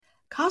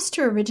Costs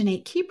to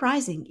originate keep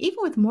rising, even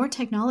with more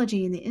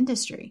technology in the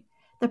industry.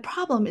 The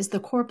problem is the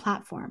core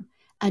platform.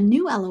 A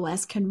new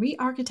LOS can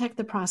re-architect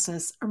the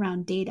process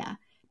around data,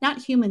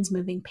 not humans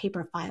moving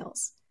paper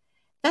files.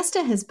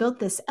 Vesta has built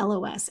this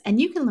LOS, and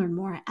you can learn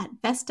more at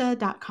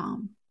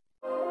Vesta.com.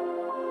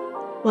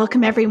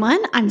 Welcome,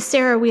 everyone. I'm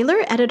Sarah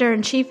Wheeler,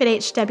 Editor-in-Chief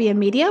at HW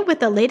Media, with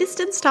the latest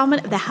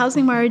installment of the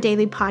Housing Wire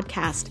Daily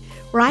podcast,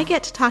 where I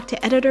get to talk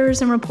to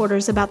editors and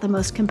reporters about the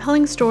most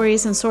compelling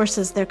stories and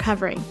sources they're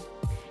covering.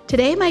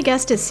 Today, my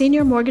guest is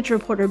senior mortgage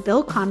reporter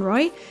Bill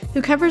Conroy,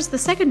 who covers the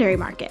secondary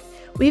market.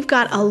 We've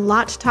got a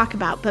lot to talk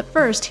about, but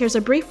first, here's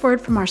a brief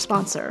word from our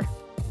sponsor.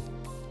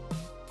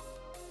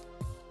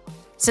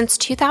 Since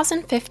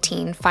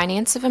 2015,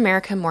 Finance of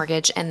America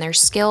Mortgage and their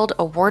skilled,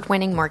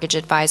 award-winning mortgage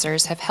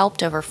advisors have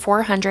helped over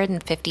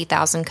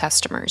 450,000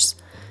 customers,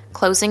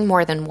 closing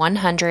more than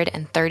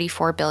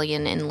 $134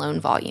 billion in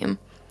loan volume.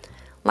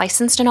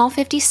 Licensed in all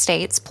 50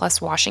 states, plus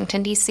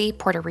Washington, D.C.,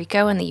 Puerto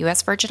Rico, and the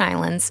U.S. Virgin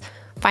Islands,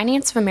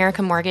 Finance of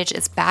America Mortgage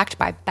is backed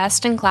by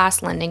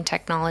best-in-class lending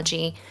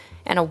technology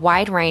and a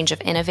wide range of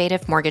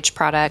innovative mortgage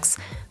products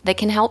that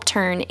can help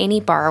turn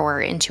any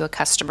borrower into a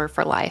customer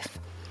for life.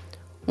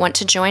 Want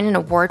to join an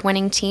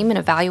award-winning team and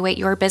evaluate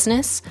your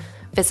business?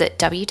 Visit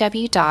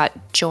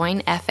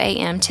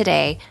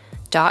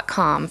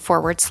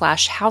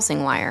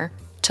www.joinfamtoday.com/housingwire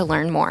to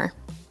learn more.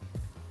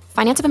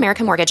 Finance of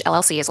America Mortgage,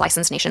 LLC is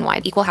licensed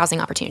nationwide. Equal housing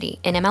opportunity.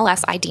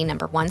 NMLS ID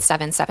number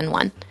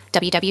 1771.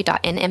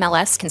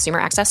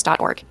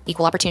 www.nmlsconsumeraccess.org.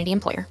 Equal opportunity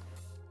employer.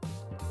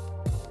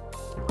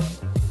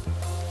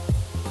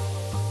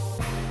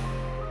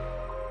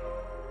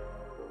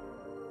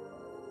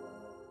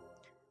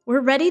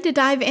 We're ready to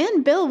dive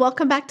in. Bill,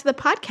 welcome back to the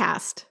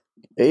podcast.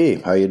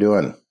 Hey, how you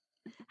doing?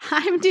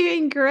 I'm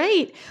doing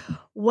great.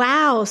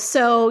 Wow.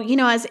 So,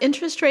 as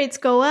interest rates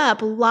go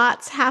up,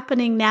 lots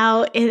happening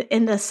now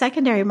in the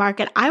secondary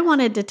market. I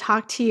wanted to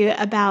talk to you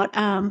about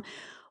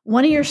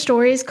one of your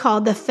stories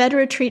called The Fed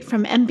Retreat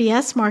from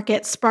MBS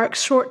Market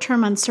Sparks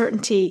Short-Term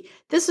Uncertainty.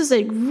 This is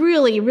a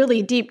really,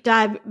 really deep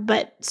dive,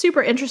 but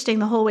super interesting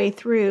the whole way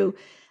through.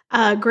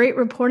 Great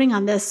reporting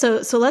on this.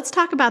 So let's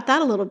talk about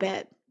that a little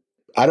bit.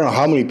 I don't know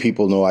how many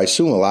people know. I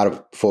assume a lot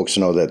of folks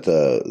know that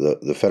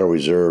the Federal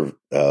Reserve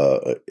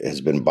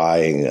has been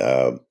buying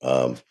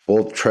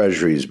both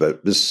treasuries,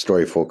 but this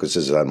story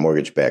focuses on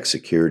mortgage-backed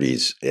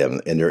securities and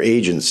their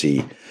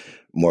agency,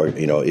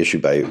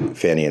 issued by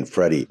Fannie and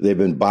Freddie. They've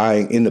been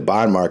buying in the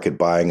bond market,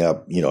 buying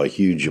up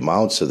huge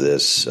amounts of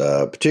this,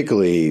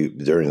 particularly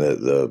during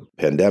the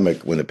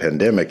pandemic, when the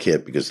pandemic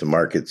hit, because the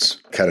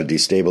markets kind of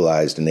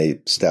destabilized and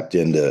they stepped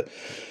in to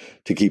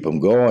keep them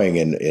going.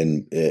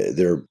 And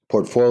their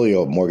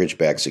portfolio of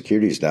mortgage-backed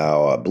securities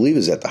now, I believe,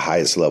 is at the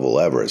highest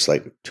level ever. It's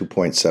like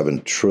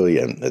 $2.7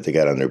 trillion that they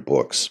got on their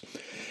books.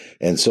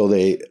 And so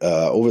they,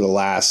 over the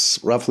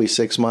last roughly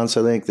 6 months,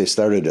 I think, they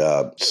started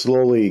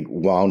slowly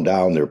wound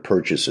down their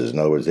purchases. In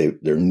other words,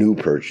 their new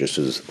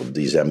purchases of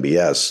these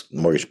MBS,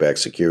 mortgage-backed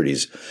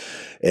securities.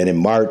 And in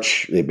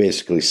March, they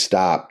basically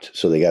stopped.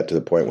 So they got to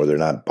the point where they're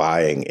not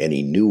buying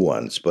any new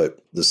ones. But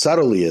the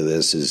subtlety of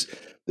this is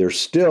they're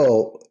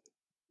still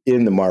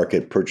in the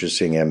market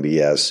purchasing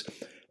MBS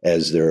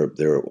as their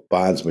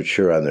bonds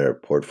mature on their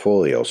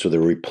portfolio. So they're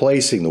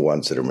replacing the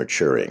ones that are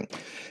maturing.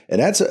 And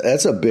that's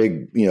a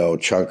big,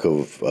 chunk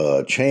of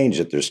change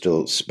that they're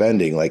still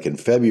spending. Like in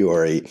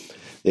February,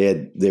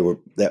 I think they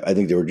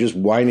were just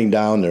winding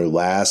down their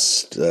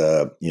last,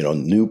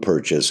 new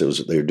purchase.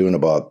 They were doing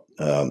about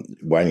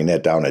winding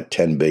that down at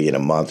 $10 billion a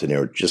month, and they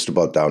were just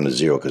about down to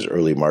zero because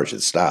early March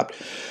it stopped.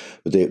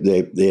 But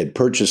they had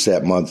purchased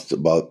that month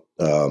about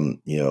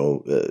around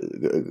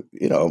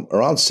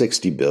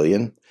 $60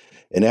 billion,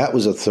 and that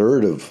was a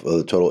third of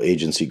the total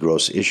agency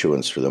gross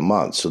issuance for the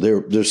month. So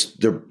they're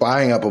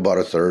buying up about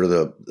a third of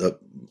the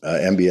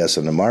MBS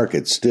in the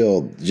market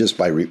still, just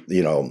by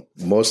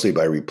mostly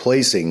by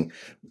replacing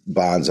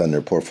bonds on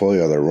their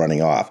portfolio that are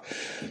running off.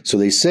 So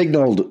they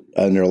signaled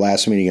in their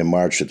last meeting in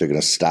March that they're going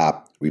to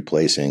stop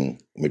replacing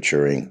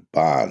maturing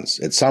bonds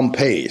at some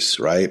pace,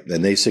 right?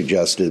 And they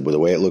suggested, with the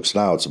way it looks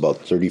now, it's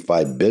about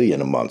 $35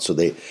 billion a month. So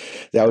that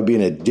would be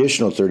an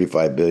additional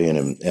 $35 billion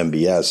in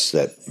MBS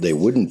that they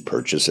wouldn't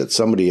purchase, that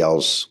somebody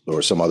else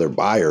or some other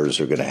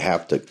buyers are going to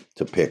have to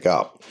pick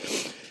up.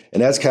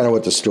 And that's kind of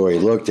what the story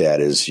looked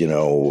at is,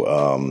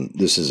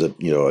 this is a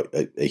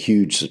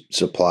huge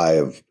supply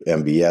of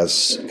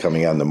MBS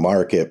coming on the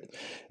market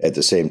at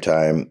the same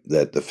time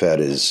that the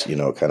Fed is,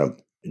 kind of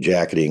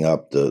jacketing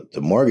up the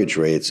mortgage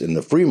rates. In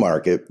the free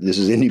market, this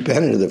is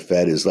independent of the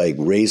Fed, is like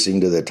racing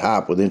to the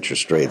top with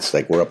interest rates.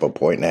 Like we're up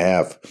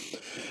 1.5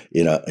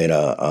 in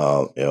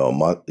a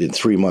month, in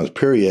 3 month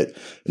period,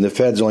 and the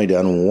Fed's only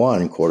done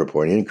 1 quarter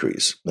point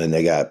increase, and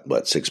they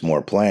got 6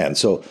 more planned.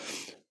 So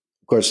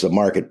course, the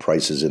market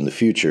prices in the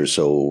future,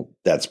 so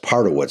that's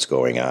part of what's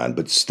going on.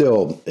 But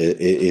still,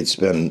 it's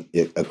been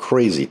a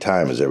crazy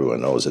time, as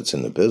everyone knows that's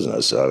in the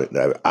business.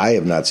 I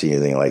have not seen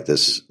anything like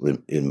this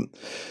in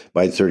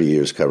my 30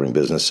 years covering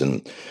business.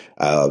 And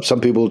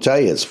some people will tell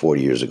you it's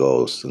 40 years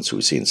ago since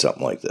we've seen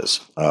something like this.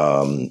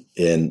 And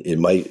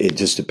it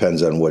just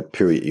depends on what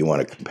period you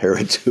want to compare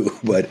it to.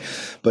 But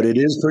it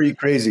is pretty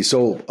crazy.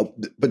 So,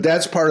 but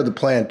that's part of the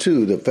plan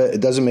too.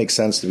 It doesn't make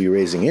sense to be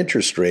raising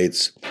interest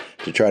rates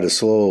to try to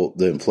slow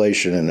the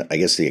inflation and I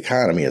guess the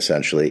economy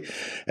essentially.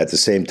 At the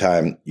same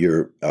time,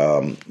 you're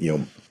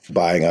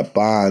buying up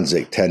bonds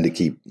that tend to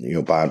keep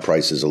bond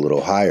prices a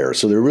little higher.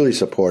 So they're really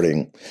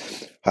supporting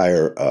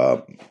higher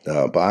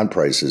bond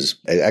prices.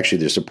 Actually,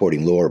 they're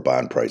supporting lower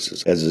bond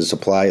prices. As the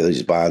supply of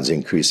these bonds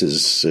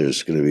increases,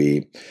 there's going to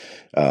be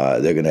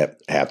they're going to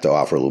have to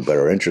offer a little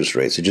better interest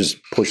rates. It just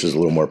pushes a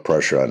little more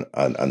pressure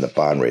on the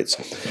bond rates.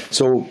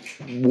 So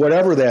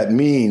whatever that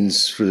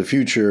means for the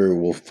future,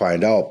 we'll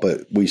find out.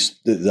 But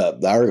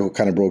the article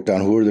kind of broke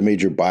down who are the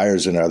major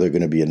buyers and are there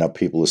going to be enough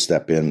people to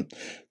step in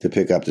to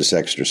pick up this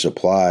extra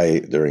supply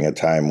during a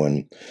time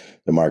when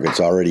the market's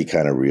already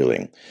kind of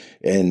reeling.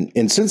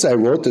 And since I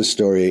wrote this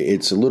story,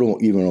 it's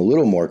even a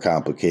little more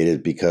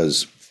complicated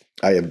because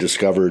I have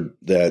discovered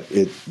that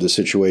the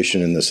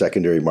situation in the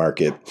secondary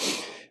market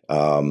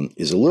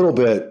is a little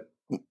bit,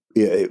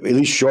 at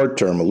least short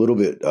term, a little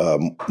bit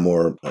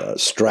more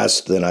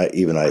stressed than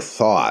I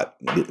thought,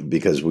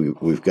 because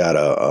we've got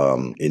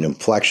an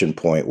inflection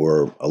point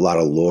where a lot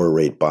of lower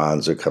rate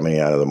bonds are coming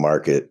out of the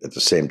market. At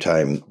the same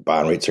time,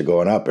 bond rates are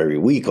going up every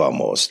week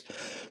almost.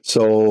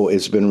 So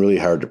it's been really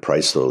hard to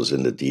price those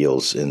into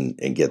deals and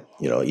get,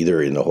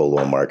 either in the whole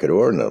loan market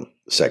or in the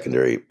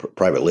secondary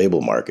private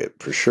label market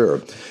for sure.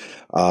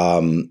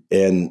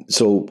 And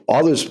so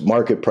all this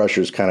market pressure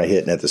is kind of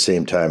hitting at the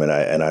same time.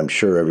 And I'm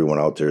sure everyone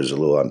out there is a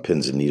little on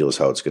pins and needles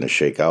how it's going to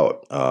shake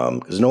out,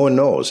 because no one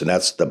knows. And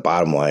that's the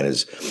bottom line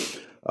is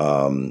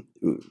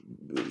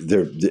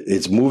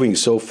it's moving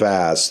so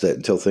fast that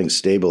until things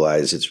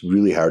stabilize, it's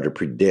really hard to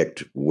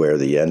predict where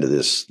the end of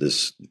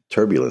this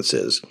turbulence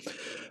is.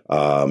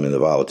 And the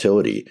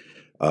volatility.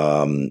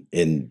 And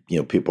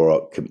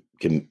people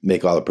can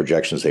make all the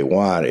projections they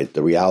want.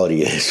 The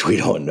reality is we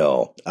don't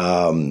know.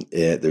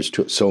 There's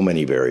so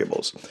many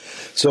variables.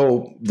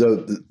 So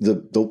the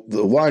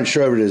long and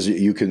short of it is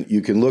you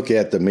can look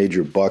at the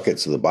major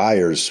buckets of the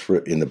buyers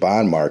in the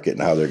bond market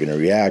and how they're going to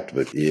react.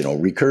 But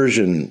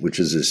Recursion, which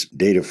is this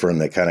data firm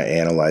that kind of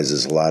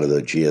analyzes a lot of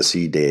the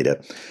GSE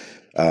data,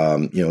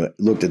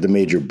 looked at the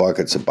major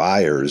buckets of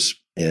buyers.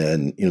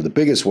 And, the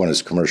biggest one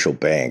is commercial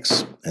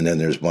banks. And then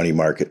there's money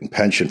market and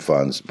pension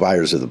funds,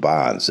 buyers of the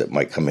bonds that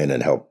might come in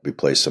and help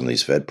replace some of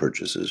these Fed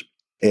purchases.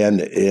 And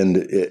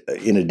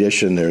in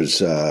addition, there's,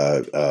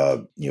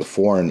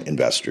 foreign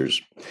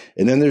investors.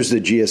 And then there's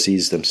the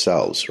GSEs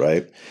themselves,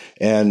 right?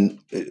 And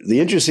the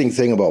interesting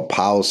thing about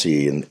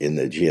policy in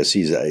the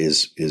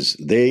GSEs is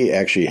they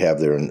actually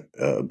have their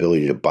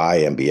ability to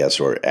buy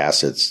MBS or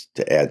assets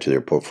to add to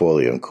their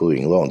portfolio,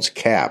 including loans,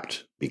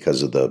 capped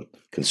because of the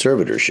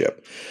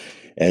conservatorship.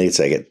 And it's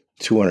like at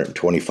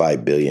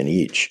 $225 billion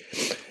each.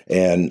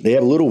 And they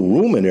have a little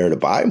room in there to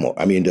buy more.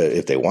 I mean,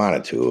 if they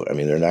wanted to. I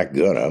mean, they're not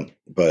gonna,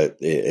 but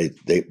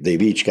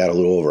they've each got a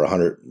little over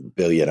 $100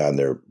 billion on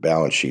their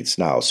balance sheets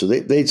now. So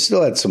they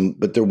still had some,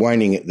 but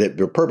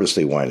they're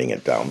purposely winding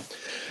it down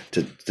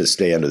to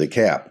stay under the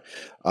cap.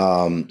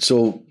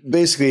 So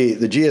basically,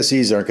 the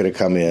GSEs aren't going to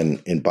come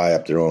in and buy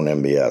up their own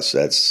MBS.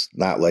 That's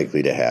not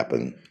likely to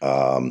happen.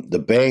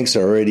 The banks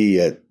are already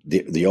at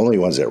the only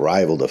ones that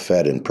rival the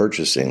Fed in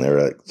purchasing. They're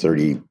at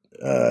 30.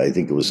 I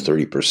think it was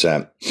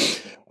 30%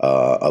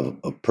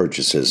 of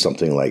purchases,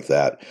 something like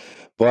that.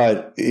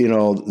 But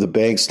the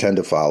banks tend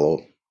to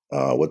follow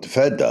what the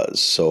Fed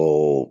does.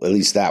 So at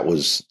least that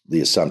was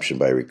the assumption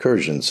by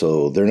Recursion.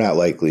 So they're not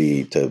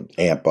likely to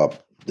amp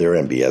up their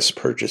MBS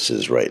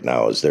purchases right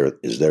now is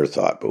their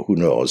thought, but who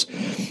knows?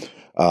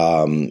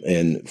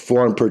 And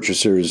foreign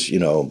purchasers,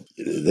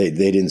 they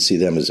didn't see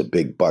them as a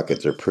big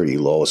bucket. They're pretty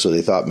low. So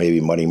they thought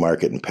maybe money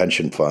market and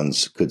pension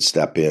funds could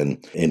step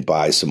in and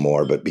buy some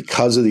more. But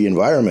because of the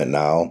environment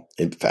now,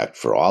 in fact,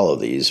 for all of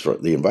these,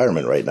 the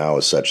environment right now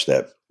is such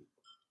that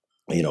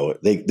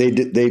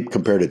they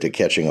compared it to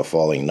catching a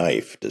falling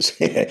knife.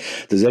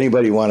 Does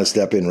anybody want to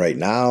step in right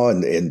now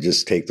and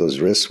just take those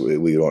risks?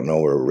 We don't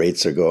know where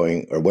rates are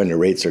going or when the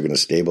rates are going to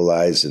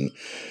stabilize. And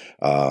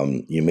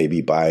you may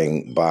be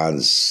buying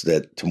bonds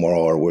that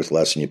tomorrow are worth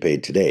less than you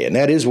paid today. And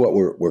that is what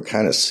we're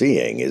kind of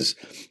seeing. Is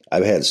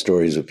I've had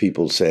stories of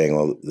people saying,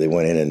 well, they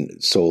went in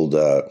and sold,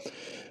 in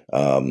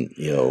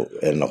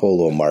the whole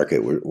loan market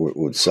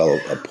would sell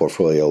a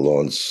portfolio of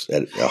loans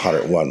at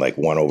 101, like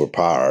one over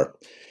par.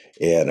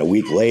 And a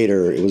week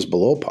later, it was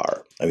below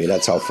par. I mean,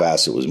 that's how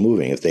fast it was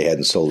moving. If they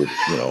hadn't sold it,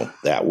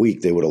 that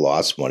week, they would have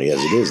lost money.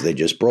 As it is, they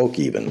just broke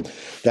even.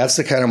 That's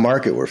the kind of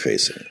market we're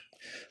facing.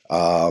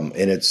 And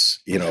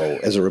it's,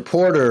 as a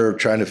reporter,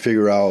 trying to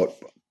figure out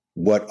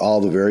what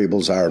all the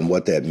variables are and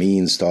what that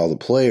means to all the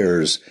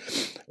players.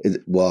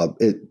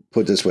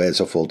 put it this way, it's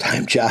a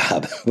full-time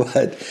job.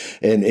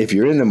 And if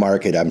you're in the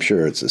market, I'm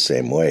sure it's the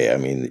same way. I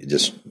mean,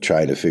 just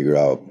trying to figure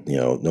out,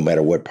 no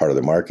matter what part of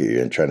the market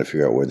you're in, trying to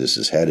figure out where this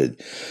is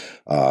headed.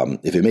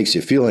 If it makes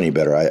you feel any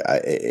better,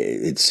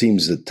 it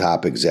seems the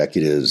top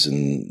executives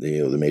and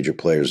the major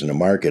players in the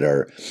market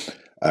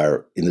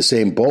are in the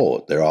same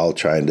boat. They're all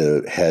trying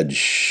to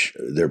hedge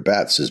their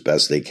bets as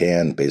best they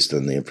can based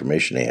on the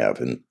information they have.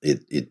 And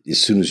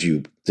as soon as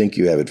you think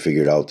you have it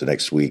figured out, the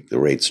next week the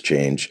rates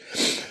change,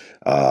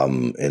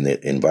 and the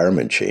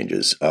environment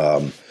changes.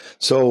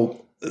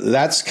 So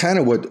that's kind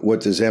of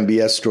what this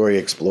MBS story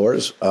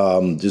explores,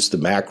 just the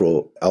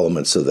macro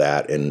elements of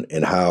that,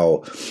 and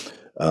how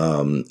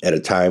at a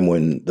time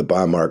when the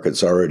bond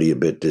market's already a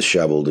bit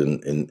disheveled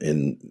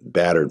and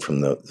battered from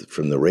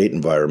the rate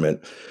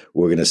environment,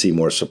 we're going to see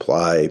more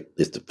supply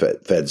if the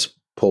Feds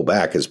pull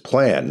back as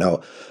planned. Now,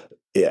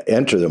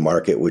 enter the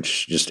market,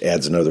 which just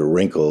adds another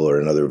wrinkle or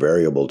another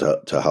variable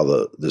to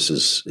how this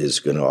is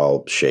going to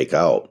all shake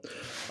out.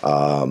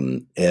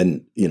 And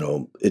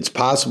it's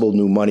possible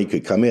new money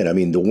could come in. I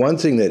mean, the one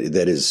thing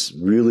that is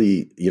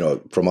really,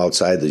 from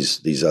outside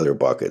these other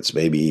buckets,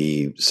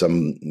 maybe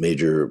some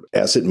major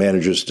asset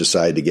managers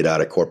decide to get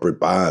out of corporate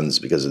bonds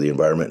because of the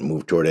environment and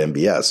move toward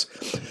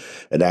MBS.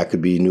 And that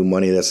could be new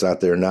money that's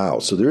not there now.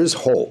 So there is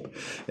hope.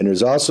 And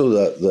there's also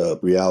the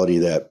reality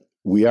that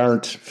we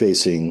aren't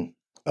facing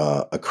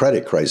a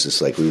credit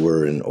crisis like we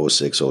were in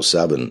 06,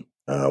 07,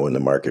 when the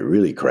market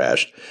really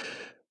crashed.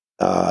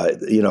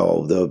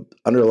 The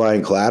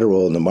underlying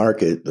collateral in the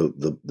market,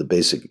 the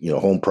basic,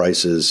 home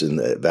prices and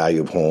the value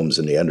of homes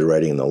and the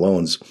underwriting and the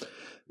loans,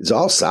 it's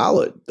all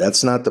solid.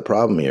 That's not the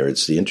problem here.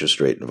 It's the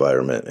interest rate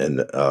environment.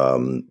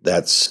 And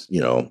that's,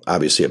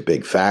 obviously a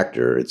big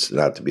factor. It's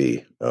not to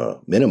be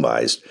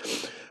minimized.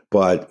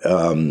 But,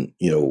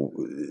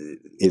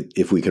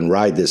 if we can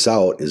ride this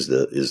out is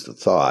the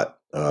thought.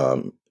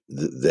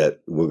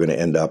 That we're going to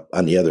end up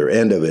on the other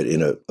end of it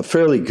in a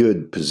fairly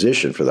good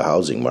position for the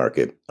housing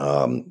market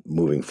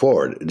moving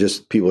forward.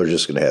 People are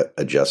just going to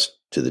adjust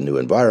to the new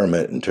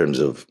environment in terms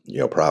of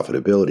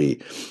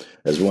profitability.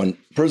 As one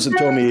person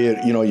told me,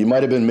 you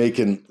might have been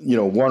making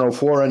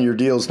 104 on your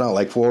deals now,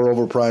 like 4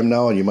 over prime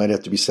now, and you might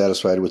have to be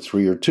satisfied with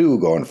 3 or 2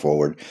 going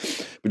forward,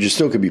 but you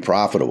still could be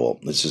profitable.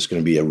 It's just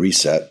going to be a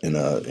reset and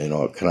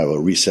kind of a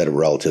reset of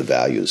relative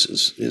values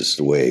is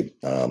the way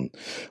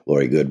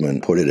Laurie Goodman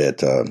put it at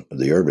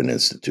the Urban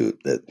Institute.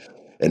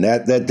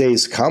 That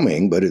day's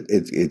coming, but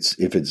it's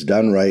if it's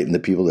done right and the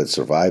people that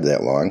survive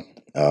that long.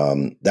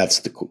 That's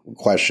the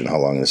question, how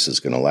long this is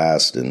going to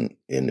last and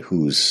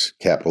who's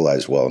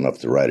capitalized well enough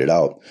to ride it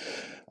out.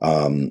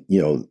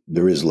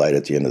 There is light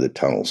at the end of the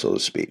tunnel, so to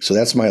speak. So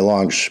that's my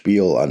long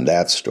spiel on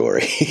that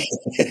story.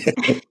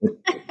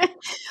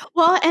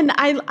 Well, and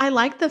I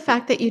like the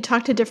fact that you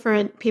talked to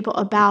different people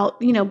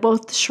about,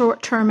 both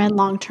short term and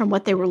long term,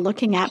 what they were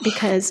looking at,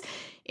 because,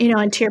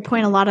 and to your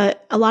point, a lot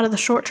of the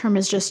short term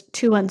is just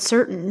too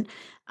uncertain.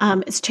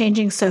 It's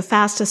changing so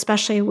fast,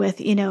 especially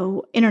with,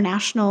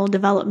 international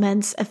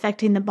developments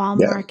affecting the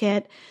bond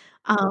market,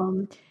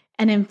 and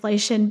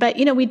inflation. But,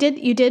 you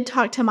did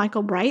talk to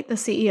Michael Bright, the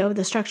CEO of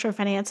the Structured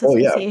Finance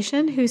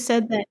Association, who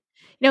said that,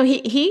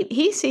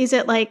 he sees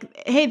it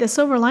like, hey, the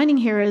silver lining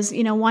here is,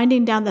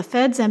 winding down the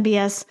Fed's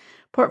MBS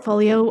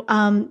portfolio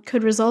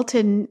could result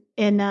in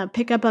a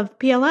pickup of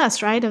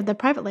PLS, right, of the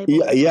private label.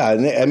 Yeah,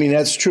 and I mean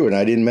that's true, and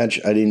I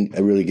didn't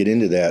really get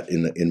into that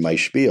in my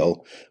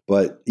spiel,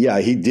 but yeah,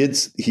 he did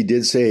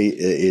say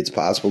it's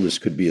possible this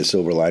could be a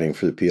silver lining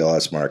for the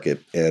PLS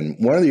market, and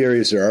one of the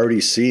areas they're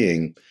already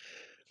seeing,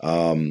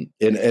 and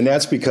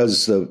that's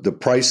because the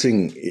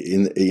pricing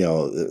in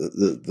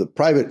the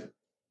private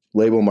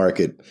label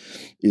market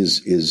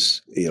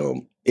is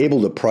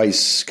able to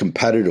price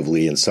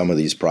competitively in some of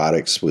these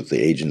products with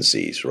the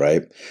agencies,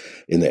 right?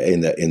 In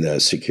the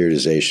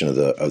securitization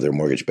of their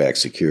mortgage-backed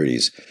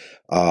securities,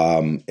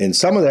 and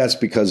some of that's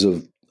because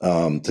of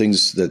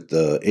things that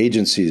the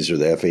agencies or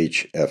the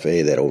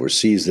FHFA that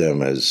oversees them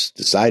has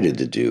decided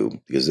to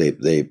do, because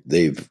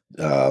they've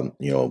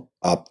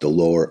upped the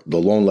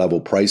loan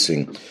level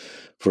pricing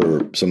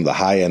for some of the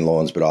high-end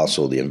loans, but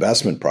also the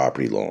investment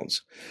property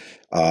loans,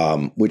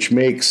 which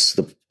makes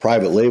the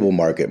private label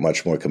market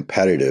much more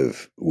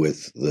competitive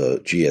with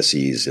the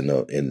GSEs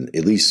in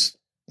at least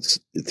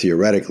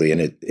theoretically,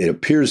 and it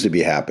appears to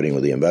be happening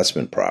with the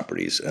investment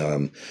properties.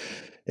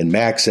 And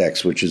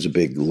MaxX, which is a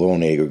big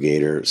loan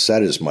aggregator,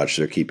 said as much.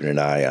 They're keeping an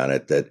eye on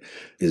it. That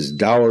as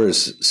dour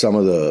as some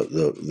of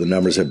the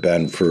numbers have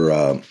been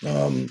for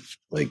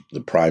like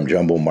the prime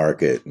jumbo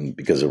market, and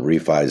because of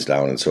refis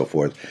down and so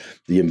forth,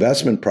 the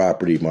investment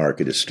property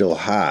market is still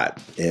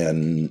hot.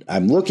 And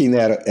I'm looking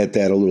at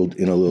that a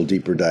little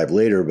deeper dive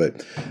later.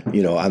 But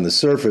on the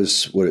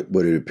surface, what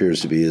it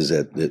appears to be is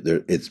that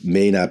it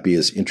may not be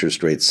as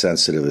interest rate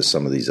sensitive as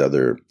some of these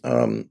other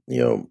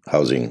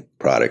housing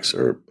products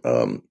or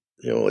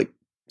like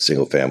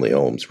single family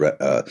homes,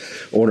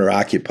 owner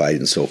occupied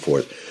and so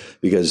forth,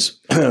 because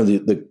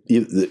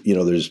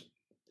there's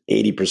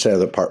 80% of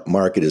the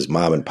market is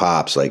mom and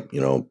pops, like,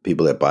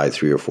 people that buy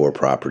 3 or 4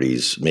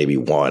 properties, maybe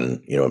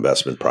one,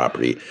 investment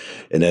property.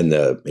 And then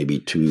the maybe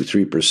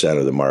 2-3%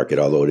 of the market,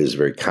 although it is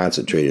very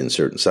concentrated in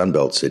certain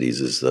Sunbelt cities,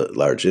 is the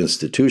large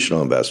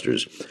institutional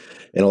investors.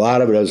 And a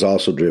lot of it is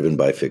also driven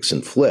by fix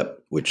and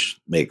flip, which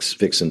makes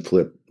fix and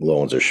flip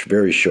loans are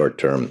very short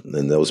term,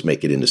 and those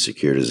make it into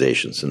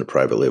securitizations in the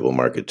private label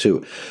market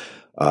too.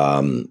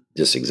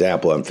 Just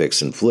example on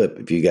fix and flip,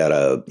 if you got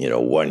a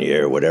 1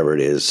 year, whatever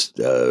it is,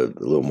 a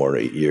little more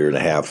than a year and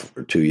a half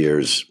or 2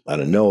 years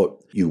on a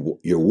note,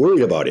 you're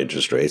worried about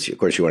interest rates. Of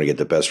course, you want to get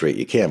the best rate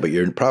you can, but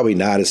you're probably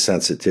not as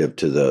sensitive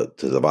to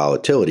the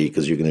volatility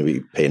because you're going to be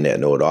paying that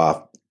note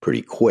off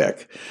pretty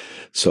quick.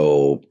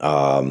 So,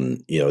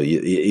 and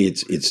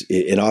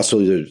also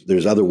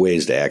there's other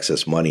ways to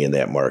access money in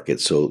that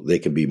market, so they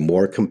can be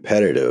more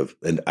competitive.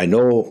 And I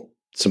know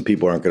some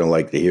people aren't going to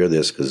like to hear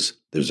this because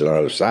there's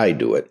another side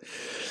to it.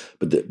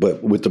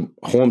 But with the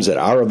homes that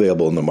are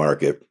available in the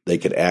market, they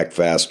can act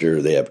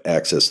faster. They have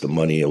access to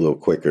money a little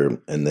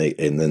quicker, and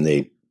then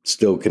they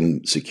still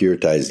can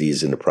securitize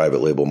these in the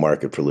private label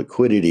market for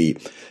liquidity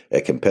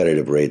at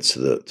competitive rates to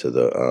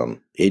the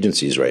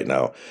agencies right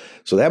now.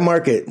 So that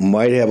market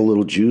might have a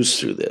little juice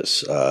through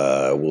this.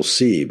 We'll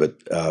see. But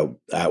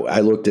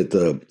I looked at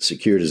the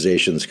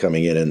securitizations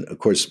coming in, and of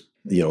course,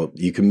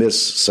 you can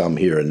miss some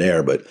here and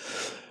there, but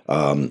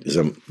because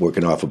I'm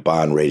working off a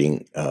bond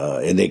rating,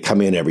 and they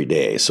come in every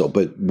day. So,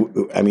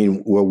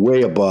 we're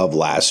way above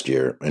last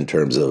year in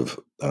terms of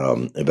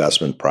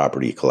investment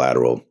property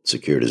collateral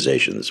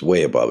securitizations,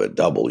 way above it,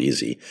 double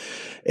easy,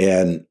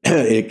 and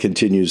it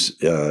continues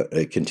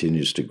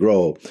to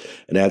grow,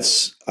 and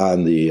that's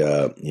on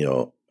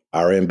the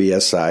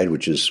RMBS side,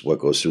 which is what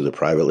goes through the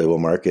private label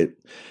market,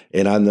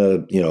 and on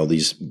the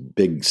these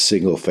big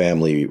single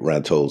family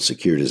rental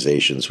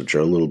securitizations, which are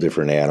a little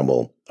different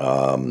animal.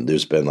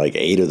 There's been like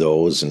 8 of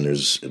those, and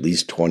there's at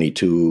least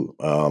 22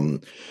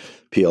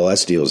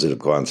 PLS deals that have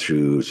gone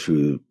through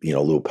a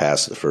little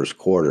past the first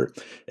quarter,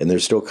 and they're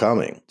still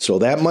coming. So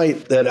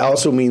that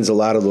also means a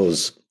lot of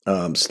those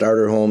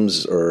starter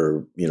homes,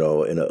 or in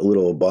a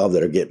little above,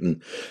 that are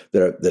getting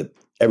that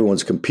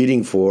everyone's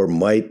competing for,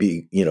 might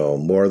be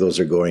more of those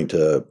are going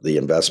to the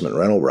investment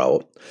rental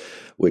route,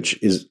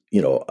 which is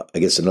I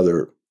guess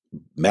another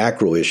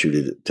macro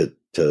issue to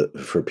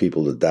for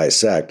people to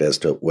dissect as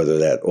to whether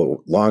that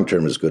long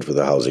term is good for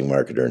the housing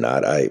market or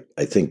not. I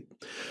think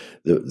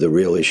the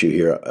real issue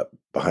here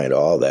behind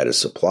all that is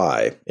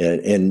supply,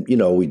 and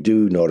we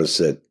do notice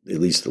that at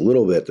least a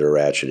little bit they're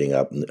ratcheting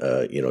up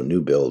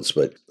new builds,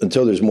 but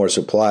until there's more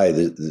supply,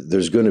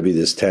 there's going to be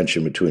this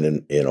tension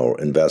between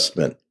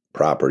investment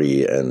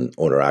property and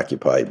owner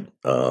occupied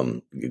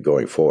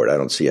going forward. I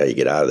don't see how you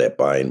get out of that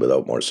bind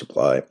without more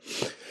supply,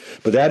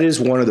 but that is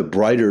one of the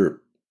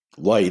brighter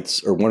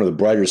lights, or one of the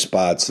brighter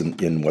spots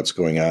in what's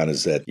going on,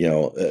 is that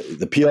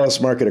the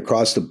PLS market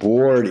across the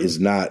board is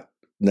not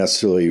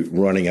necessarily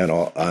running on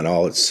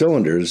all its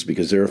cylinders,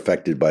 because they're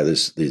affected by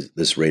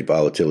this rate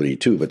volatility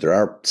too. But there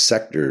are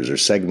sectors or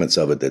segments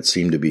of it that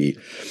seem to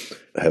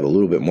have a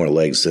little bit more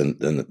legs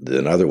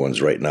than other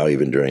ones right now,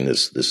 even during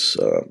this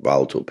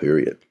volatile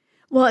period.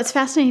 Well, it's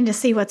fascinating to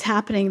see what's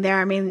happening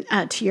there. I mean,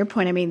 to your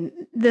point, I mean,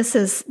 this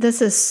is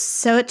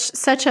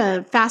such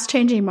a fast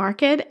changing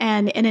market,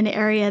 and in an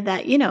area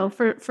that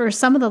for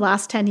some of the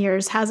last 10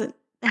 years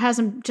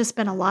hasn't just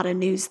been a lot of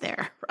news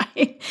there,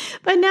 right?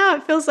 But now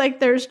it feels like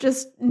there's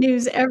just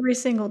news every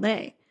single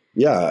day.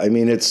 Yeah, I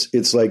mean,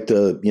 it's like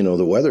the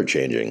weather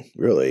changing,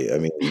 really. I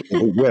mean,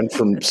 we went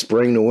from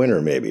spring to winter,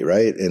 maybe,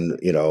 right? And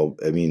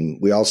I mean,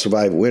 we all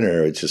survive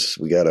winter. It's just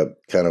we got to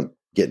kind of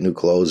get new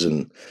clothes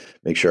and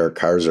make sure our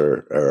cars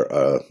are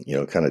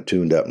kind of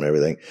tuned up and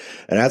everything.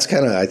 And that's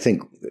kind of, I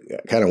think,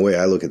 kind of way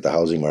I look at the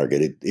housing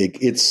market.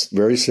 It's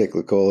very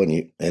cyclical,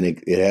 and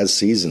it has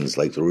seasons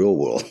like the real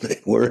world.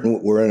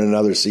 We're in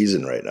another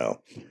season right now.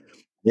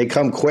 They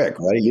come quick,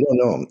 right? You don't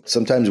know.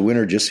 Sometimes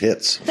winter just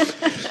hits.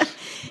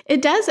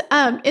 It does.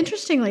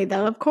 Interestingly,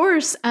 though, of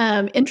course,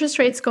 interest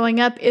rates going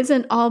up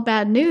isn't all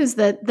bad news.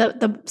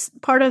 The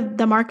part of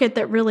the market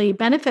that really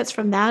benefits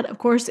from that, of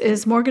course,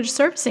 is mortgage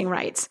servicing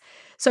rights.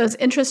 So as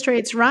interest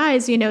rates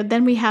rise,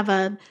 then we have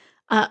a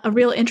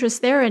real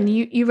interest there. And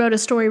you wrote a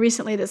story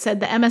recently that said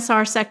the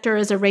MSR sector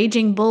is a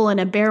raging bull in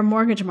a bear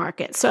mortgage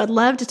market. So I'd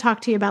love to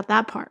talk to you about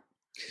that part.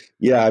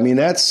 Yeah, I mean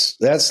that's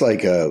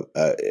like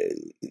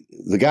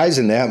the guys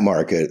in that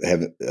market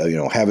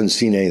haven't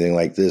seen anything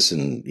like this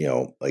in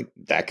like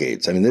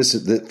decades. I mean, this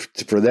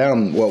is for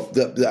them. Well,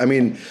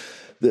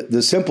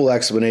 the simple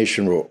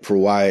explanation for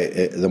why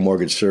the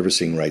mortgage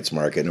servicing rights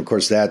market, and of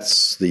course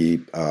that's the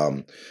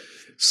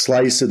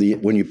slice of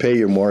when you pay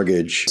your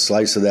mortgage,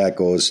 slice of that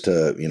goes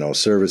to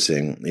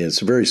servicing.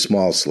 It's a very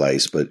small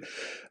slice, but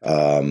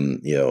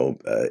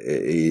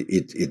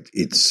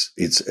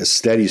it's a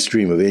steady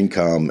stream of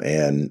income,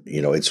 and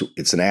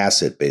it's an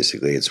asset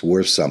basically. It's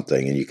worth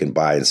something, and you can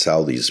buy and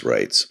sell these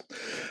rights.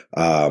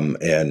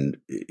 And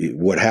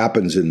what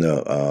happens in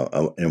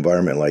the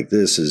environment like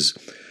this is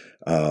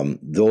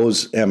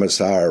those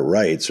MSR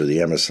rights, or the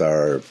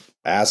MSR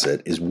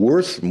asset is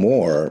worth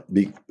more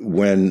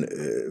when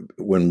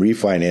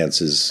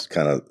refinance is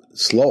kind of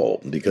slow,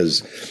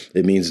 because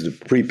it means the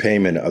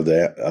prepayment of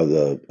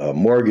the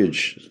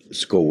mortgage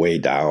go way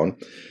down,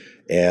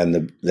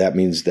 and that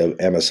means the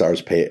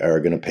MSRs are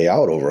going to pay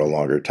out over a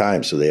longer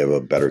time, so they have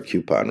a better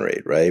coupon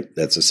rate, right?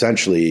 That's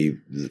essentially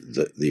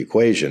the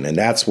equation, and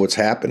that's what's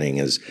happening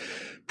is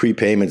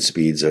prepayment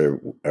speeds are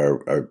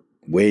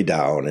way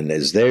down, and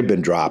as they've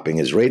been dropping,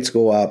 as rates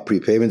go up,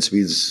 prepayment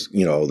speeds,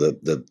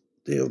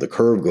 the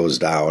curve goes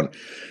down.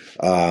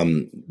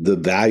 The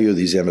value of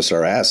these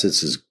MSR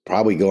assets is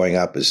probably going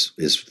up as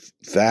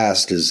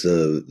fast as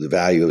the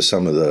value of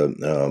some of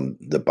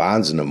the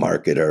bonds in the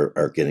market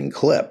are getting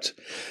clipped.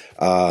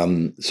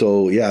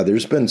 So yeah,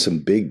 there's been some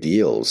big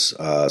deals.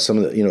 Some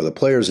of the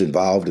players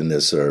involved in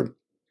this are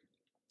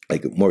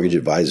like Mortgage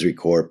Advisory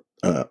Corp,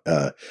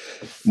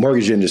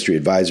 Mortgage Industry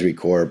Advisory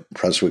Corp,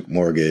 Prestwick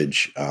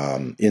Mortgage,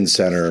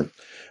 InCenter,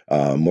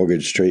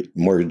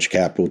 Mortgage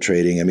Capital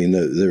Trading. I mean,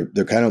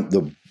 they're kind of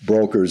the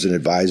brokers and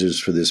advisors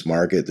for this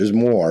market. There's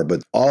more,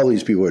 but all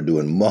these people are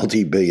doing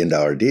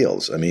multi-billion-dollar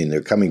deals. I mean,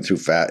 they're coming through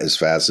as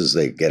fast as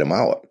they get them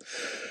out.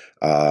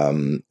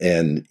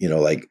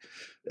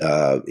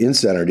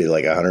 InCenter did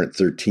like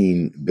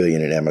 113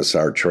 billion in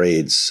MSR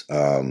trades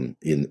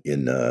in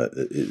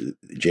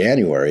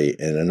January,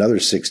 and another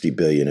 60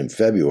 billion in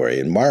February.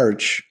 In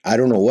March, I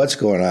don't know what's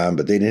going on,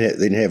 but they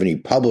didn't have any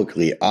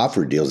publicly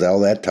offered deals. All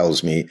that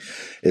tells me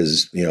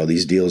is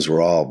these deals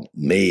were all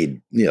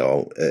made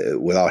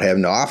without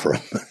having to offer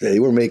them. They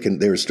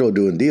were still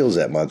doing deals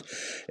that month,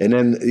 and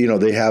then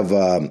they have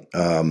an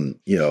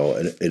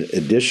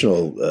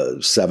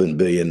additional 7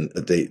 billion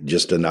that they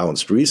just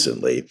announced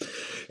recently.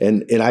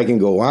 And I can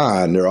go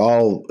on. They're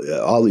all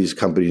these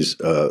companies,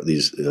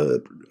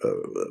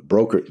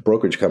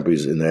 brokerage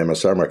companies in the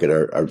MSR market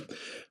are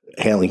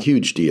handling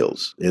huge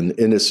deals. And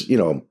it's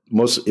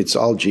it's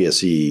all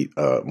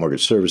GSE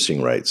mortgage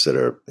servicing rights that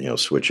are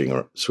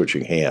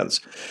switching hands.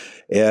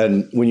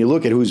 And when you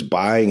look at who's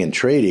buying and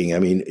trading, I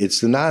mean, it's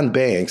the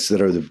non-banks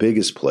that are the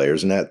biggest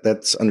players, and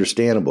that's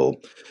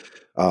understandable.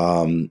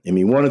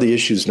 One of the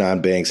issues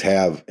non-banks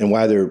have, and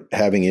why they're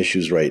having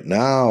issues right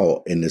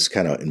now in this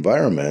kind of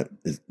environment,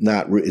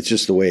 it's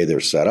just the way they're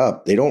set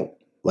up. They don't,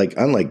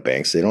 unlike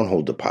banks, they don't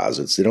hold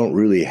deposits. They don't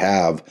really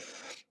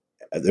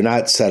they're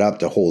not set up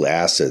to hold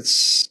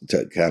assets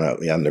to kind of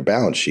on their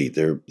balance sheet.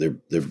 They're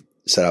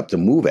set up to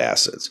move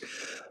assets.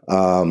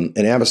 And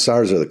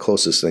MSRs are the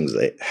closest things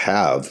they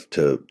have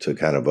to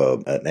kind of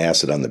an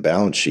asset on the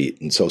balance sheet.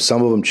 And so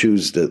some of them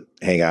choose to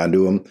hang on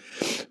to them,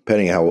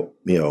 depending how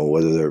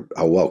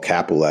well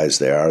capitalized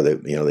they are. They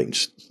can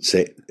just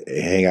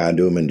hang on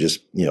to them and just,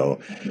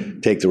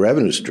 take the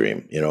revenue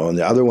stream, and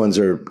the other ones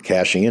are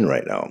cashing in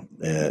right now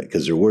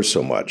because they're worth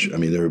so much. I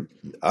mean, they're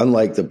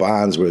unlike the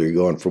bonds where you're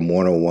going from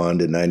 101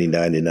 to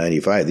 99 to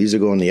 95. These are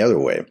going the other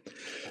way.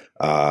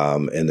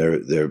 And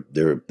they've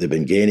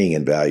been gaining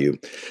in value.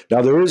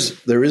 Now there is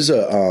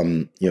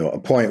a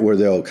point where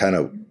they'll kind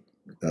of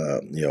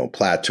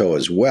plateau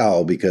as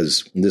well,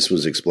 because this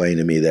was explained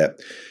to me that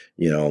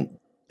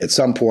at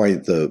some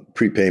point the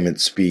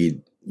prepayment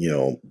speed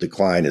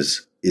decline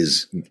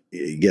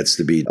gets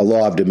to be a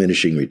law of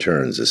diminishing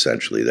returns,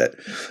 essentially. That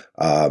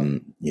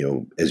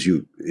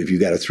if you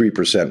got a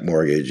 3%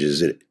 mortgage,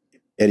 is it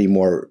any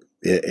more?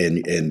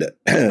 And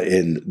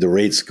the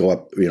rates go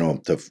up, to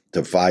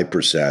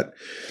 5%.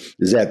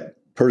 Is that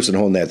person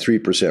holding that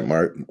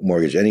 3%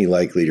 mortgage any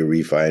likely to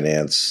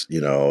refinance,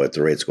 if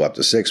the rates go up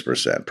to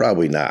 6%?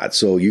 Probably not.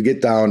 So you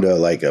get down to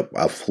like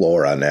a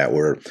floor on that,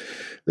 where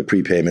the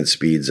prepayment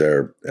speeds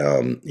are,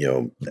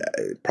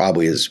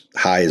 probably as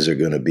high as they're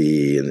going to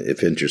be. And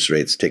if interest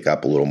rates tick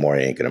up a little more,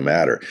 it ain't going to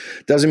matter.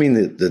 Doesn't mean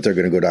that they're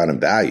going to go down in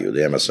value.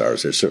 The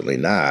MSRs, they're certainly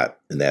not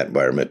in that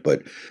environment,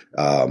 but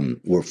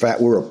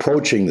we're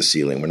approaching the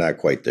ceiling. We're not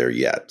quite there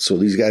yet. So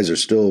these guys are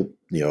still,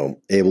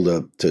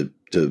 able to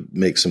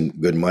make some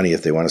good money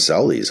if they want to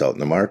sell these out in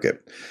the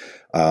market.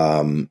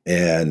 Some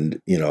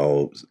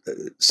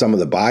of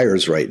the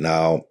buyers right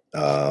now,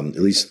 at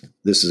least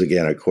this is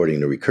again according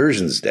to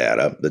Recursion's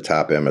data, the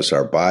top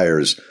MSR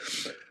buyers,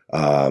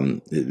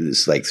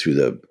 it's like through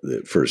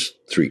the first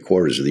 3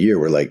 quarters of the year,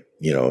 we're like,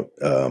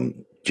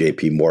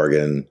 JP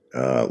Morgan,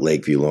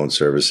 Lakeview Loan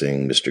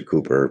Servicing, Mr.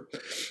 Cooper,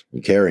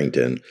 and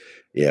Carrington,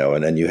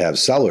 and then you have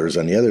sellers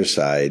on the other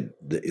side.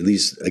 At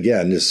least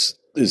again, this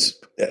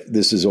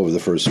is over the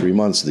first 3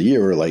 months of the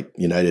year, like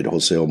United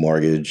Wholesale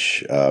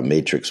Mortgage,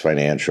 Matrix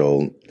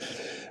Financial,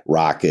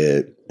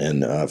 Rocket,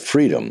 and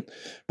Freedom.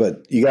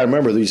 But you got to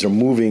remember, these are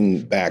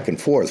moving back and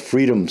forth.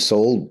 Freedom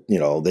sold,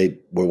 they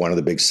were one of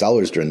the big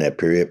sellers during that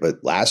period,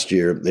 but last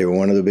year they were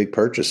one of the big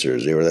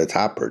purchasers. They were the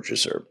top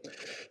purchaser.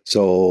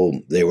 So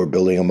they were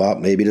building them up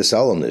maybe to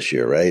sell them this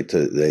year, right?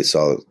 They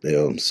saw,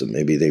 so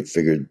maybe they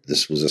figured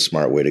this was a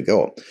smart way to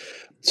go.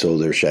 So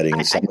they're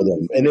shedding some of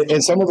them,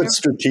 and some of it's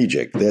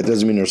strategic. That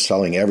doesn't mean they're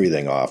selling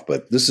everything off,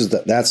 but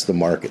that's the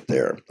market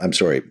there. I'm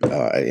sorry,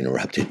 I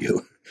interrupted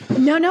you.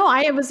 No,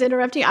 I was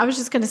interrupting. I was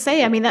just going to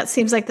say, I mean, that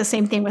seems like the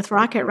same thing with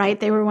Rocket, right?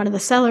 They were one of the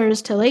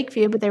sellers to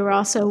Lakeview, but they were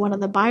also one of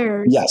the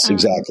buyers. Yes,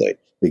 exactly.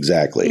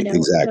 Exactly.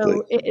 Exactly.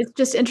 So it's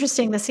just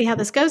interesting to see how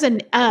this goes.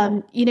 And,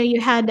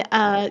 you had,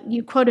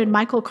 you quoted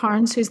Michael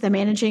Carnes, who's the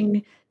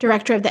managing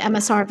director of the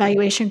MSR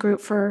Valuation Group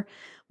for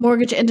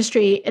Mortgage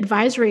Industry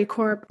Advisory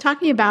Corp,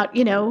 talking about,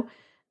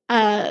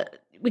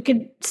 we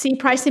could see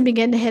pricing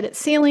begin to hit its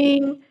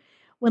ceiling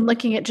when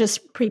looking at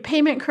just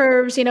prepayment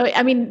curves.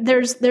 I mean,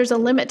 there's a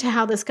limit to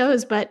how this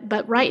goes, but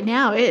right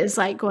now it is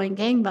like going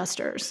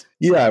gangbusters.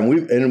 Yeah,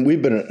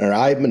 and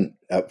I've been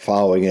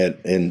following it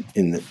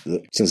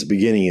since the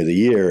beginning of the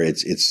year.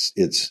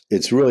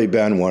 It's really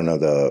been one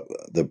of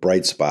the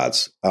bright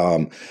spots.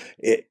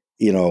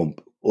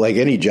 Like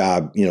any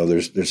job,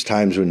 there's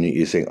times when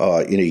you think, oh,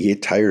 you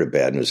get tired of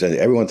bad news, and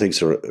everyone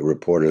thinks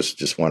reporters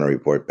just want to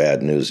report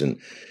bad news, and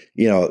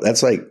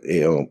that's like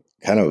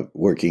kind of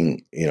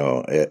working,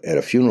 at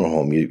a funeral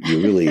home. You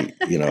really,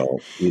 you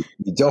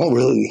don't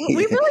really.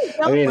 We really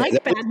don't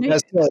like bad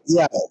news.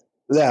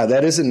 Yeah,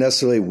 that isn't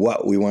necessarily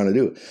what we want to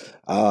do.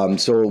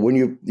 So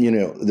when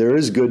there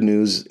is good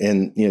news,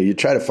 and you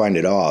try to find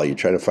it all. You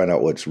try to find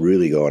out what's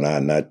really going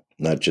on, not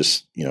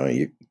just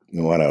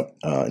you want to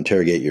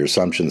interrogate your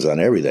assumptions on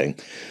everything.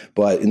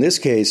 But in this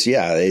case,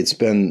 yeah, it's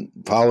been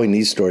following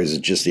these stories is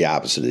just the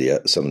opposite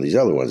of some of these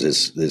other ones.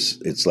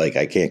 It's like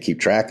I can't keep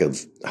track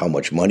of how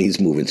much money is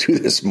moving through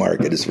this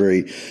market. It's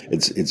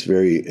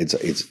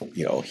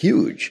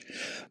huge.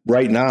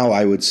 Right now,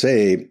 I would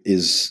say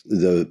is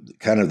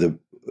the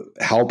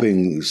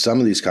helping some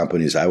of these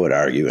companies, I would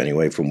argue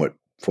anyway, from what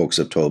folks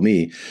have told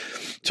me,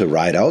 to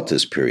ride out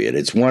this period.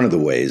 It's one of the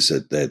ways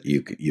that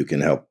you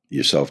can help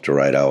yourself to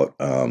ride out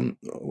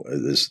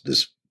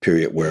this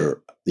period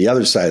where the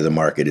other side of the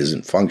market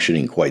isn't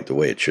functioning quite the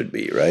way it should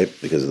be, right?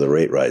 Because of the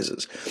rate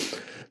rises.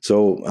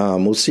 So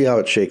we'll see how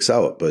it shakes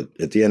out. But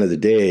at the end of the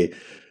day,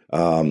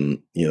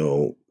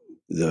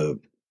 the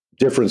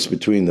difference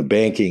between the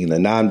banking and the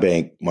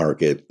non-bank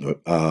market,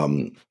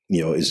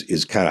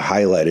 is kind of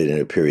highlighted in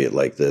a period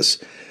like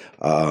this.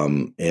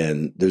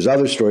 And there's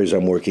other stories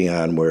I'm working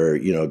on where,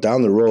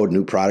 down the road,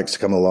 new products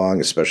come along,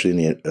 especially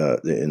in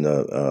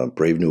the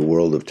brave new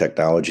world of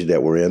technology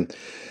that we're in,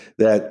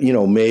 that,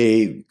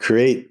 may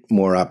create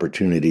more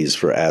opportunities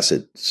for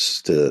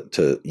assets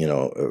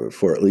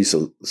for at least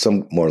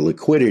some more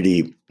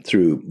liquidity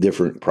through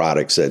different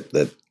products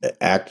that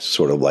act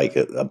sort of like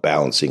a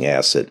balancing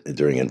asset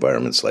during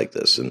environments like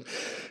this. And,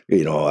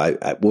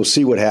 we'll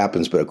see what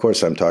happens. But of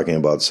course, I'm talking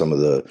about some of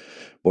the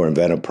more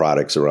inventive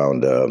products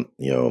around,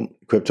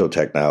 crypto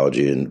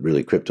technology and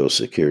really crypto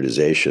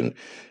securitization.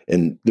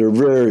 And they're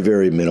very,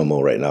 very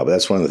minimal right now. But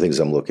that's one of the things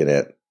I'm looking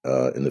at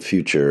in the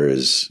future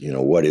is,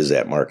 what is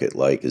that market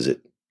like? Is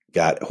it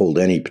hold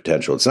any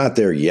potential? It's not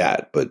there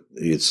yet, but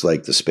it's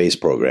like the space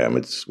program.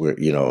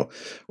 We're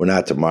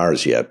not to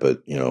Mars yet,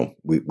 but,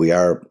 we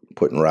are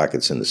putting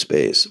rockets into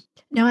space.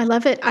 No, I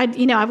love it.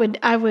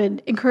 I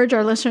would encourage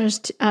our listeners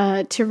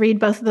to read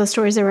both of those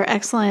stories. They were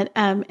excellent,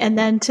 and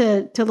then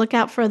to look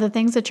out for the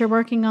things that you're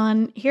working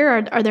on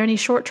here. Are there any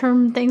short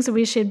term things that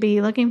we should be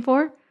looking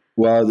for?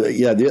 Well,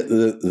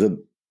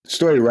 the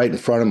story right in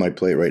front of my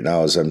plate right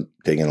now is I'm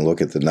taking a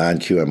look at the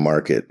non-QM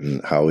market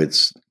and how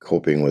it's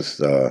coping with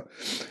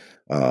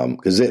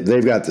because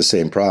they've got the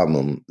same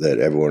problem that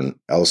everyone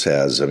else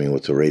has. I mean,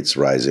 with the rates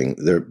rising,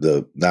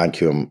 the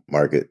non-QM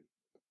market,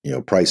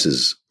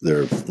 prices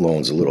their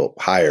loans a little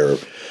higher,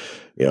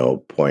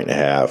 point and a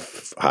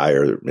half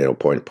higher,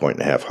 point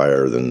and a half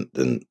higher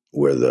than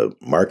where the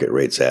market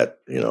rate's at,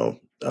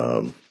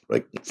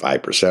 like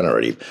 5%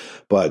 already.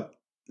 But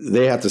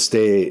they have to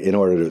stay in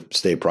order to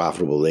stay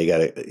profitable. They got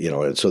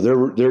to, so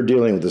they're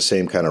dealing with the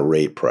same kind of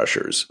rate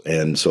pressures.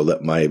 And so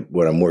that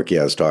what I'm working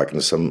on is talking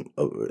to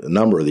a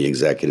number of the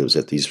executives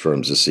at these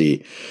firms to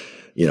see,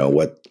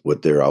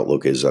 what their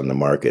outlook is on the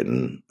market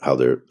and how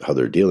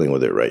they're dealing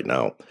with it right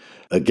now.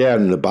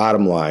 Again, the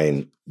bottom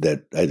line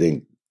that I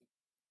think,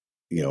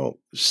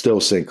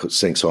 still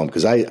sinks home,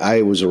 because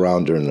I was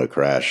around during the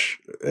crash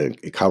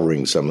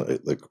covering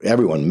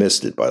everyone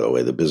missed it, by the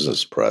way, the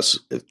business press,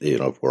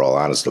 if we're all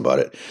honest about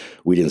it.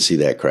 We didn't see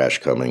that crash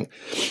coming.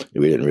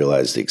 We didn't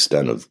realize the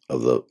extent of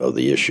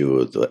the issue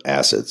of the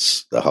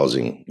assets, the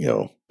housing,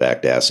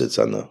 backed assets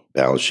on the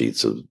balance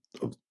sheets of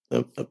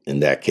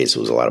in that case,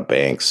 it was a lot of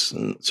banks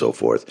and so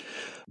forth.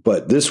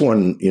 But this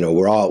one,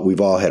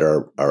 we've all had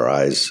our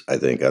eyes, I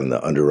think, on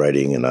the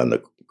underwriting and on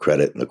the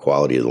credit and the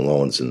quality of the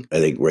loans. And I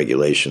think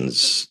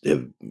regulations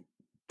have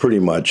pretty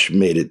much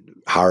made it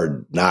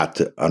hard not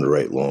to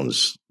underwrite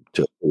loans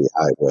to a pretty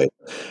high rate.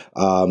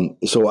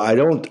 So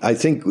I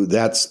think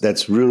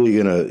that's really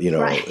going to,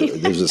 Right.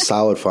 There's a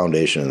solid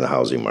foundation in the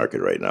housing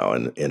market right now.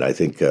 And I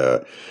think,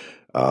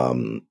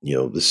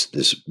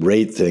 this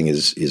rate thing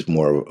is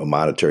more a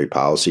monetary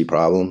policy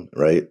problem,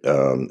 right?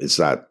 It's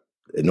not,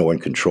 no one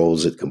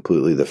controls it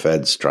completely. The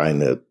Fed's trying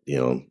to,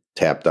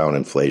 tap down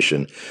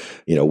inflation.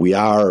 We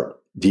are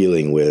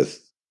dealing with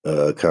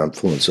a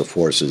confluence of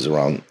forces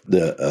around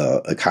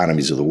the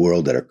economies of the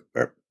world that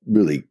are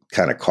really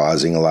kind of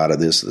causing a lot of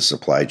this, the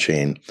supply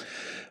chain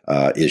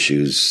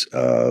issues.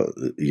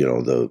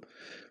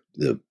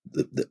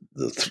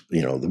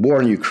 The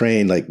war in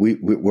Ukraine, like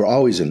we're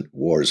always in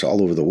wars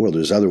all over the world.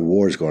 There's other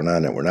wars going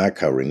on that we're not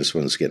covering. This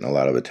one's getting a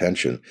lot of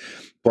attention,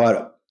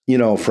 but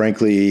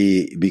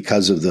frankly,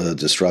 because of the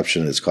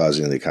disruption it's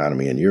causing the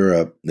economy in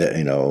Europe,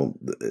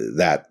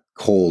 that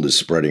cold is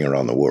spreading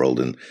around the world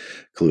and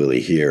clearly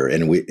here,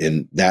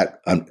 and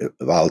that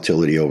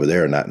volatility over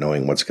there, not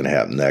knowing what's going to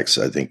happen next,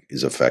 I think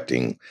is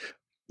affecting.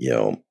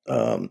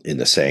 In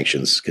the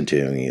sanctions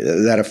continuing,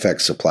 that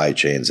affects supply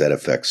chains, that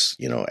affects,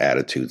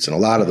 attitudes, and a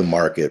lot of the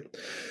market,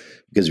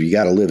 because you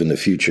got to live in the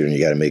future and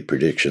you got to make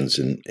predictions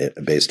and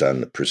based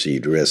on the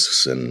perceived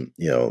risks. And,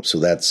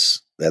 so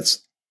that's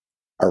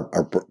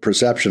our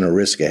perception of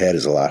risk ahead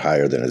is a lot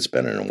higher than it's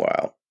been in a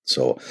while.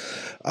 So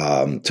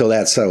till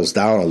that settles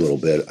down a little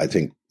bit, I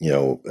think,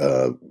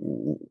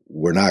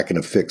 we're not going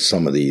to fix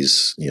some of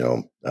these,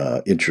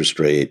 interest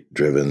rate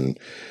driven,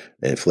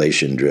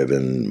 inflation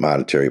driven,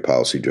 monetary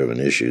policy driven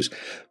issues.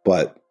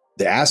 But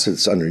the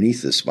assets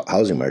underneath this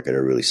housing market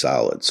are really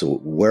solid. So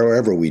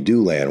wherever we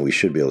do land, we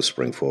should be able to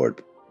spring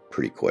forward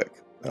pretty quick.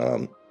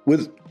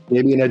 With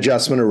maybe an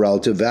adjustment of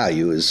relative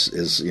value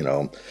is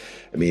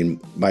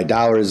my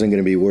dollar isn't going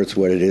to be worth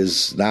what it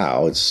is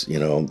now.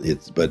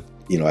 But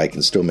I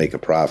can still make a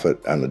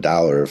profit on the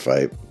dollar if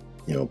I,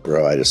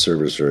 provide a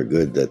service or a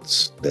good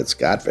that's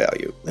got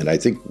value. And I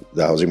think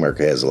the housing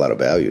market has a lot of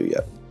value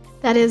yet.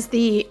 That is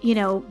the,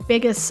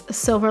 biggest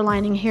silver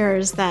lining here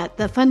is that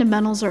the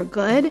fundamentals are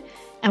good,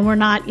 and we're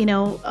not,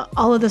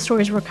 all of the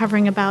stories we're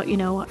covering about,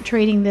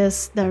 trading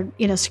this, they're,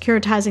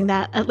 securitizing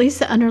that, at least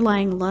the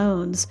underlying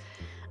loans.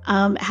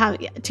 To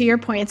your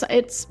point,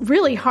 it's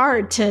really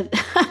hard to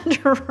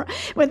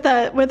with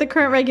the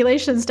current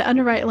regulations to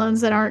underwrite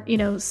loans that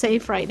aren't,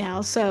 safe right now.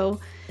 So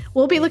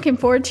we'll be looking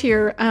forward to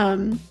your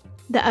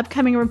the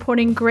upcoming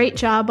reporting. Great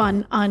job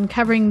on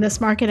covering this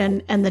market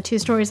and the two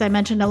stories I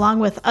mentioned, along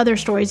with other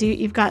stories.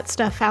 You've got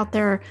stuff out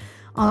there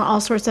on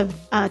all sorts of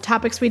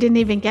topics we didn't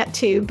even get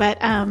to, but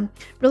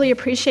really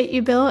appreciate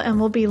you, Bill, and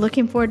we'll be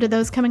looking forward to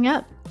those coming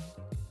up.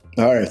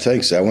 All right,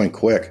 thanks. That went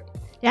quick.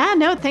 Yeah,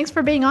 no, thanks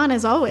for being on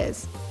as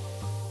always.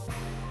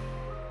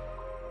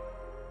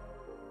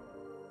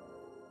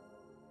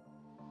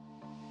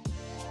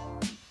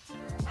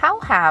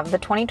 How have the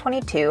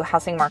 2022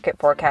 housing market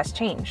forecasts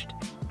changed?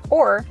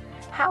 Or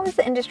how is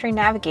the industry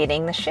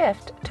navigating the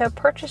shift to a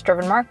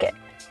purchase-driven market?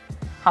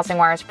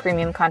 HousingWire's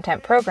premium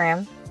content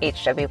program,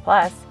 HW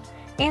Plus,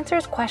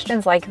 answers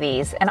questions like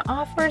these and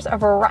offers a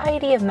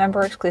variety of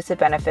member-exclusive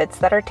benefits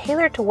that are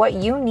tailored to what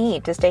you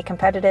need to stay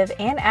competitive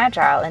and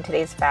agile in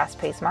today's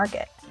fast-paced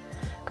market.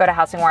 Go to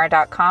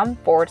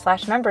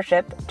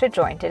housingwire.com/membership to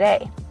join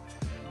today.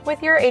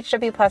 With your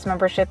HW Plus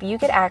membership, you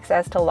get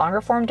access to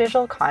longer-form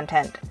digital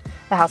content,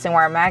 the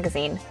HousingWire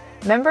magazine,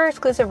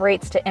 member-exclusive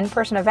rates to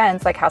in-person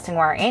events like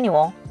HousingWire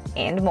Annual,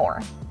 and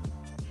more.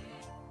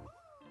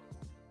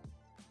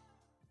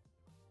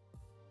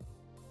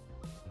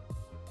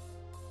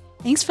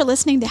 Thanks for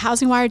listening to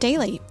Housing Wire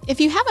Daily. If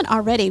you haven't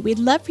already, we'd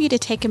love for you to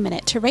take a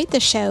minute to rate the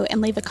show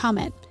and leave a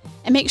comment.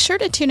 And make sure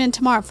to tune in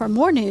tomorrow for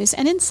more news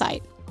and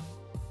insight.